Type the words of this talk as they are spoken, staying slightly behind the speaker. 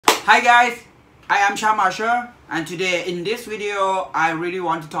Hi guys, I am Marsha, and today in this video I really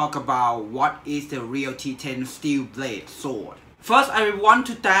want to talk about what is the real T10 steel blade sword. First, I want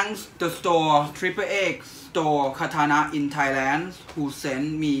to thank the store XXX store Katana in Thailand who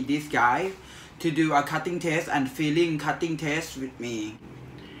sent me this guy to do a cutting test and feeling cutting test with me.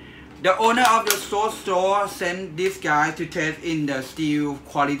 The owner of the sword store sent this guy to test in the steel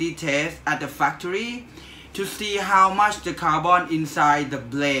quality test at the factory to see how much the carbon inside the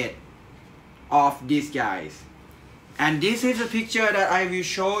blade of these guys. And this is a picture that I will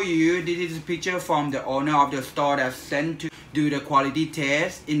show you. This is a picture from the owner of the store that sent to do the quality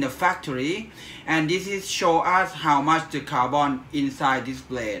test in the factory, and this is show us how much the carbon inside this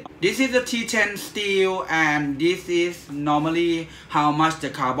blade. This is a T10 steel, and this is normally how much the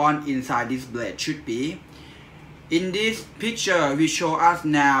carbon inside this blade should be. In this picture we show us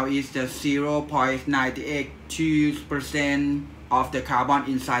now is the 0.982% of the carbon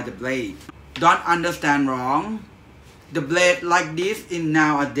inside the blade. Don't understand wrong. The blade like this in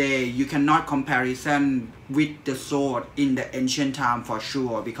nowadays you cannot comparison with the sword in the ancient time for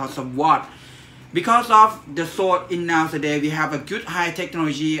sure. Because of what? Because of the sword in nowadays we have a good high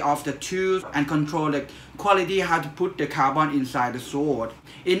technology of the tools and control the quality how to put the carbon inside the sword.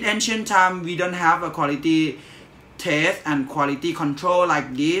 In ancient time we don't have a quality test and quality control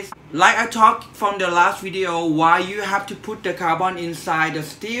like this. Like I talked from the last video, why you have to put the carbon inside the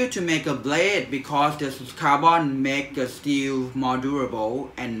steel to make a blade, because the carbon make the steel more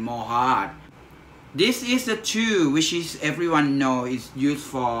durable and more hard. This is the tool which is everyone know is used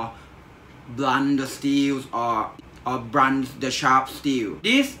for blunt the steels or blunt the sharp steel.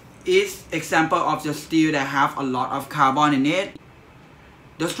 This is example of the steel that have a lot of carbon in it.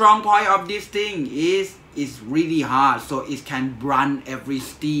 The strong point of this thing is it's really hard, so it can blunt every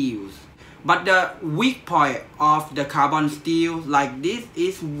steel. But the weak point of the carbon steel like this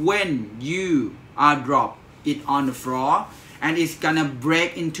is when you drop it on the floor and it's gonna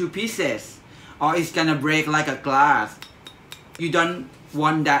break into pieces, or it's gonna break like a glass. You don't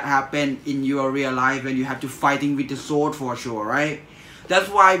want that happen in your real life when you have to fighting with the sword for sure, right? That's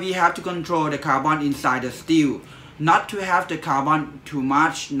why we have to control the carbon inside the steel. Not to have the carbon too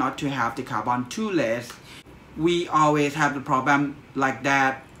much, not to have the carbon too less. We always have the problem like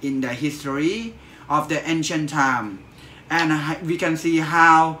that in the history of the ancient time. And we can see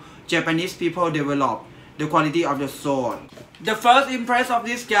how Japanese people develop the quality of the sword. The first impression of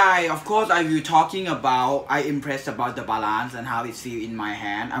this guy, of course I will talking about, I impressed about the balance and how it feels in my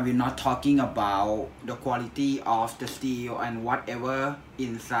hand. I will not talking about the quality of the steel and whatever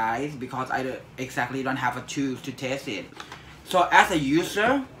inside, because I exactly don't have a tool to test it. So as a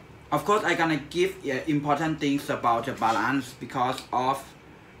user, of course I gonna give important things about the balance, because of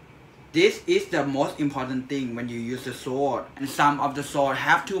this is the most important thing when you use the sword. And some of the sword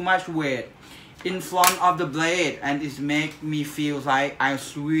have too much weight in front of the blade, and it make me feel like I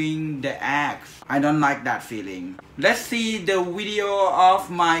swing the axe. I don't like that feeling. Let's see the video of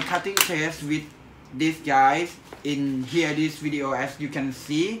my cutting test with these guys. In here this video, as you can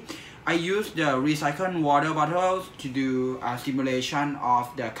see, I use the recycled water bottles to do a simulation of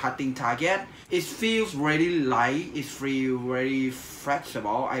the cutting target. It feels really light, it feels very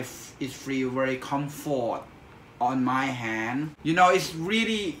flexible, it feels very comfort on my hand. You know, it's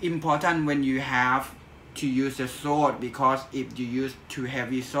really important when you have to use the sword, because if you use too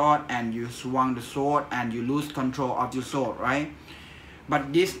heavy sword and you swung the sword and you lose control of your sword, right?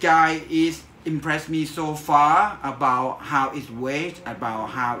 But this guy is impressed me so far about how it's weight,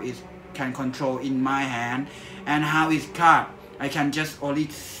 about how it can control in my hand, and how it's cut. I can just only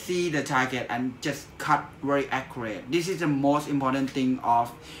see the target and just cut very accurate. This is the most important thing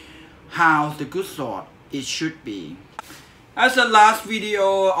of how the good sword it should be. As the last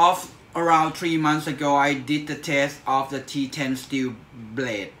video of around 3 months ago, I did the test of the T10 steel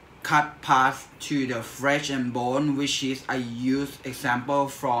blade cut past to the flesh and bone, which is I use example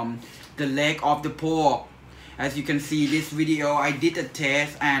from the leg of the pork. As you can see this video, I did a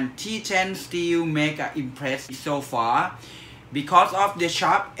test, and T10 steel make an impress so far because of the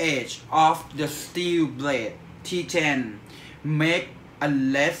sharp edge of the steel blade. T10 make a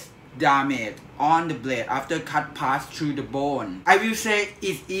less damage on the blade after cut past through the bone. I will say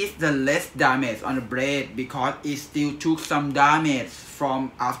it is the less damage on the blade because it still took some damage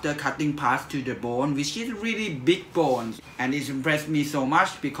from after cutting past to the bone, which is really big bones, and it impressed me so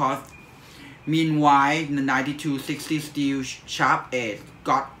much because meanwhile the 9260 steel sharp edge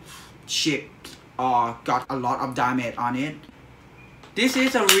got chipped or got a lot of damage on it. This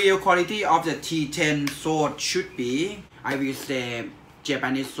is a real quality of the T10 sword should be. I will say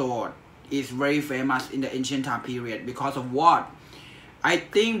Japanese sword is very famous in the ancient time period because of what? I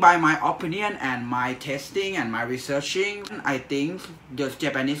think by my opinion and my testing and my researching, I think the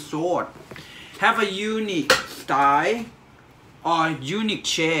Japanese sword have a unique style or unique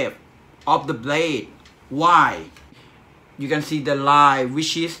shape of the blade. Why? You can see the line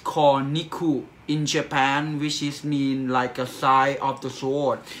which is called niku in Japan, which is mean like a side of the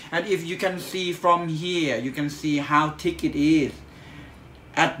sword. And if you can see from here, you can see how thick it is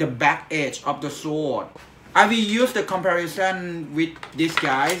at the back edge of the sword. I will use the comparison with these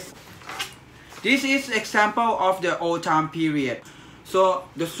guys. This is example of the old time period. So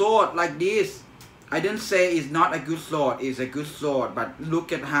the sword like this, I didn't say it's not a good sword, it's a good sword, but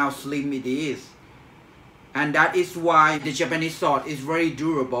look at how slim it is. And that is why the Japanese sword is very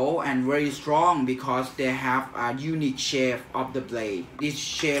durable and very strong, because they have a unique shape of the blade. This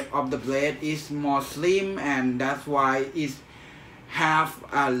shape of the blade is more slim, and that's why it have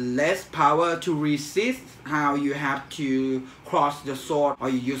less power to resist how you have to cross the sword, or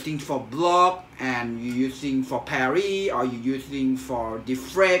you're using for block, and you're using for parry, or you're using for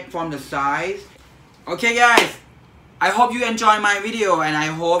deflect from the sides. Okay guys, I hope you enjoy my video, and I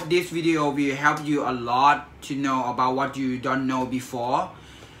hope this video will help you a lot to know about what you don't know before.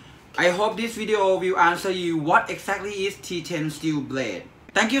 I hope this video will answer you what exactly is T10 steel blade.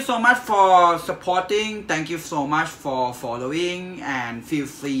 Thank you so much for supporting, thank you so much for following, and feel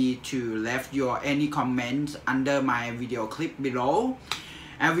free to leave your any comments under my video clip below.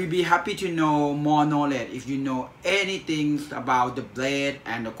 And we'll be happy to know more knowledge if you know anything about the blade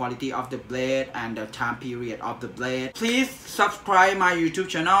and the quality of the blade and the time period of the blade. Please subscribe my YouTube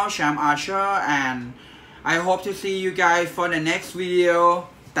channel, Sham Archer, and I hope to see you guys for the next video.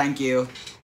 Thank you.